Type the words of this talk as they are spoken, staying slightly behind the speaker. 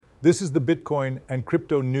This is the Bitcoin and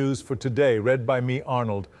crypto news for today, read by me,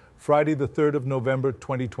 Arnold, Friday the 3rd of November,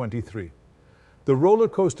 2023. The roller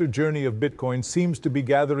coaster journey of Bitcoin seems to be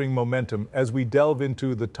gathering momentum as we delve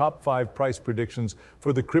into the top 5 price predictions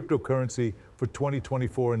for the cryptocurrency for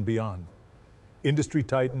 2024 and beyond. Industry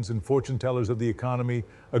titans and fortune tellers of the economy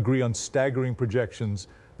agree on staggering projections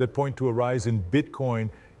that point to a rise in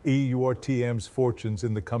Bitcoin EURTM's fortunes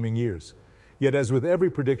in the coming years. Yet, as with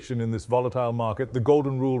every prediction in this volatile market, the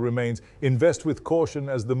golden rule remains: invest with caution,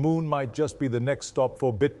 as the moon might just be the next stop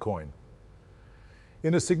for Bitcoin.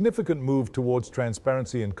 In a significant move towards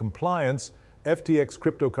transparency and compliance, FTX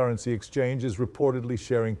cryptocurrency exchange is reportedly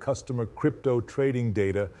sharing customer crypto trading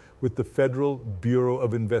data with the Federal Bureau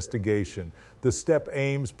of Investigation. The step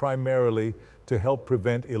aims primarily to help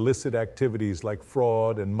prevent illicit activities like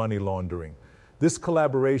fraud and money laundering. This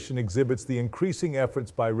collaboration exhibits the increasing efforts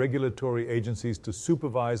by regulatory agencies to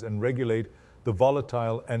supervise and regulate the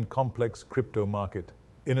volatile and complex crypto market.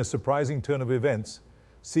 In a surprising turn of events,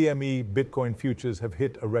 CME Bitcoin futures have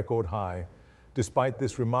hit a record high. Despite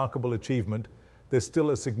this remarkable achievement, there's still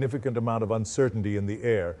a significant amount of uncertainty in the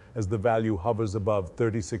air as the value hovers above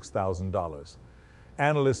 $36,000.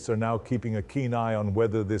 Analysts are now keeping a keen eye on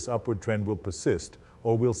whether this upward trend will persist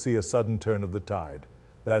or we'll see a sudden turn of the tide.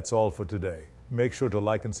 That's all for today. Make sure to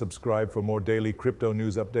like and subscribe for more daily crypto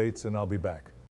news updates, and I'll be back.